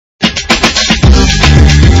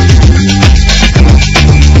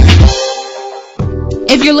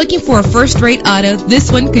If you're looking for a first-rate auto,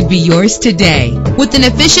 this one could be yours today. With an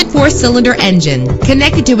efficient 4-cylinder engine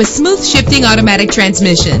connected to a smooth shifting automatic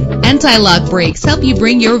transmission, anti-lock brakes help you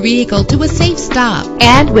bring your vehicle to a safe stop.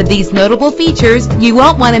 And with these notable features, you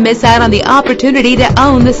won't want to miss out on the opportunity to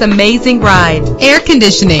own this amazing ride. Air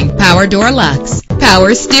conditioning, power door locks,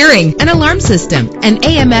 power steering, an alarm system, an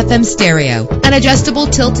AM/FM stereo, an adjustable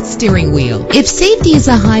tilt steering wheel. If safety is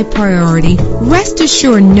a high priority, rest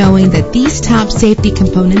assured knowing that these top safety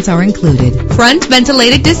components are included. Front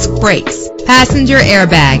ventilated disc brakes, passenger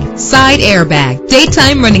airbag, side airbag,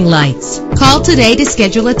 daytime running lights. Call today to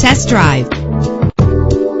schedule a test drive.